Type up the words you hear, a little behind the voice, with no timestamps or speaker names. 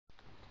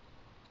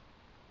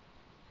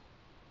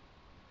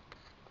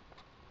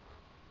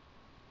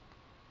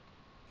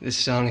This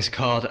song is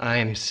called I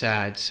Am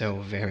Sad, so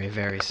very,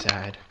 very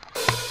sad.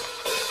 So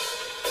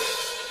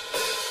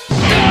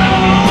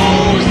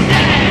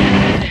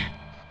sad!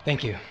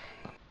 Thank you.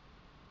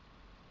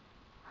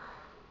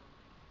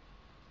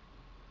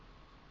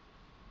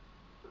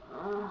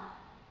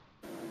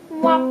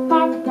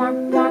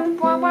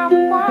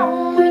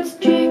 It's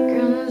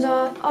chickens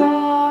are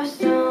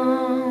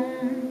awesome.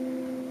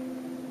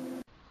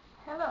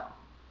 Hello,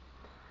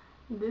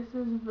 this is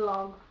a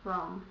vlog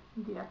from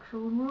the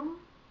actual room.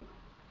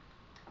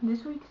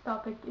 This week's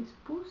topic is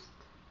Poest,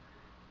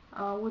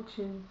 which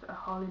is a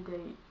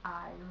holiday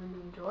I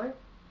really enjoy.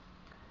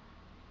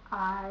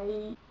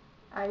 I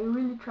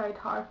really tried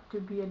hard to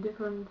be a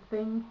different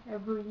thing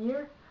every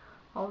year,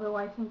 although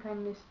I think I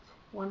missed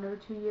 1 or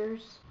 2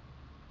 years.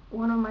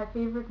 One of my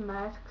favorite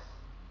masks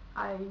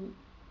I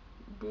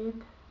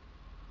did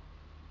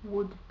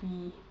would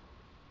be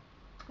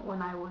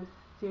when I was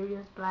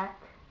Sirius Black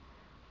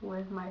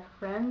with my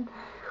friend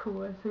who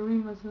was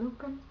Remus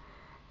Lupin,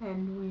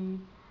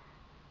 and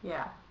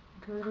yeah,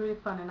 it was really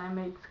fun, and I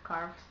made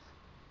scarves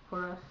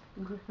for us,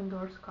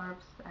 Gryffindor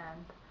scarves,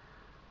 and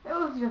it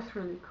was just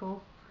really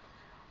cool.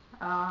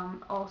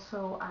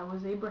 Also, I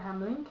was Abraham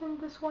Lincoln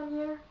this one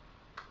year,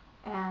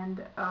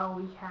 and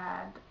we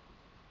had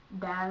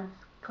dance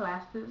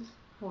classes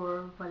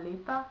for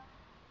Valeta,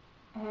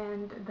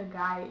 and the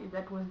guy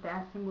that was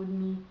dancing with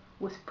me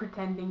was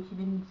pretending he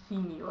didn't see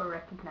me or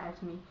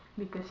recognize me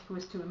because he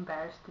was too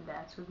embarrassed to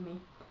dance with me,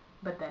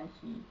 but then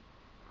he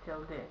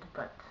still did.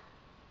 But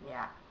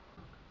yeah.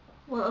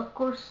 Well, of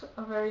course,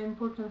 a very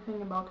important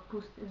thing about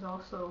Poest is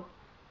also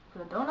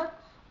the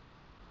donuts.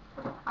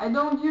 I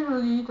don't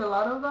usually eat a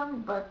lot of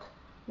them, but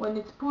when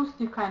it's Poest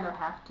you kind of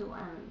have to,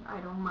 and I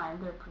don't mind,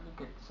 they're pretty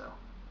good. So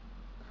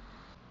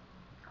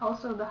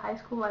also, the high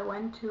school I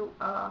went to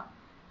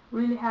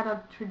really had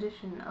a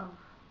tradition of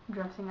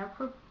dressing up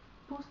for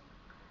Poest,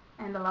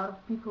 and a lot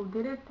of people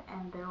did it,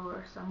 and there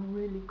were some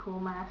really cool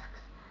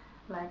masks.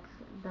 Like,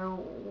 there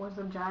was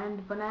a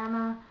giant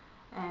banana,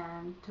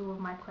 and 2 of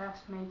my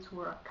classmates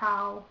were a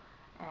cow,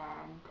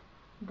 and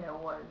there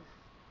was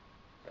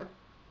a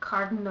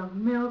carton of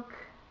milk,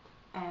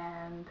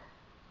 and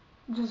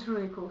just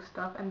really cool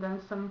stuff. And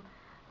then some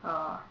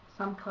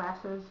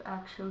classes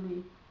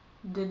actually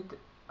did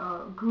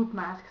group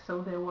masks,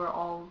 so they were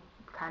all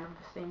kind of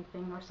the same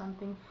thing or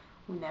something.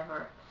 We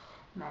never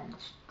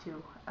managed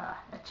to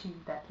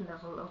achieve that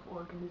level of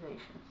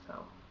organization.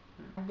 So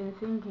I've been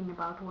thinking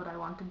about what I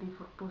want to be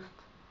for Poest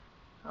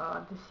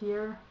this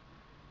year,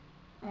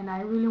 and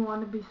I really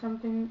want to be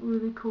something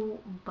really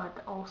cool,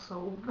 but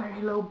also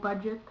very low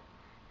budget.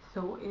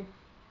 So if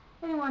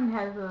anyone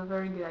has a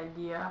very good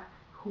idea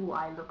who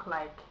I look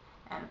like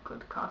and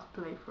could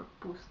cosplay for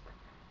Poest,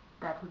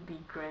 that would be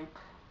great.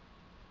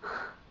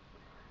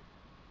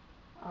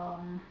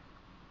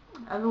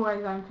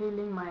 Otherwise, I'm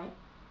failing my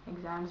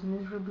exams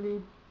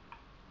miserably.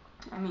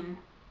 I mean,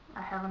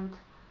 I haven't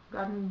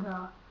gotten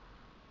the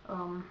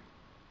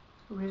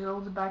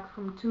results back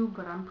from 2,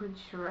 but I'm pretty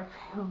sure I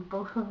failed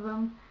both of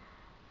them.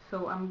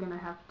 So I'm gonna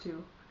have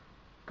to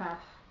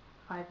pass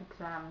 5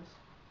 exams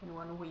in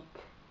 1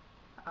 week,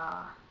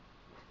 uh,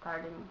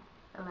 starting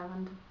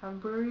 11th of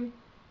February,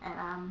 and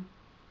I'm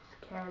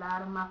scared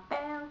out of my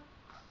pants.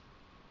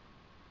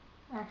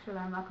 Actually,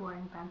 I'm not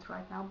wearing pants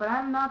right now, but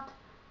I'm not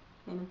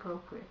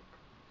inappropriate,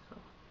 so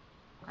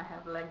I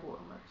have leg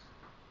warmers.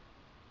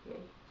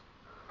 Yay.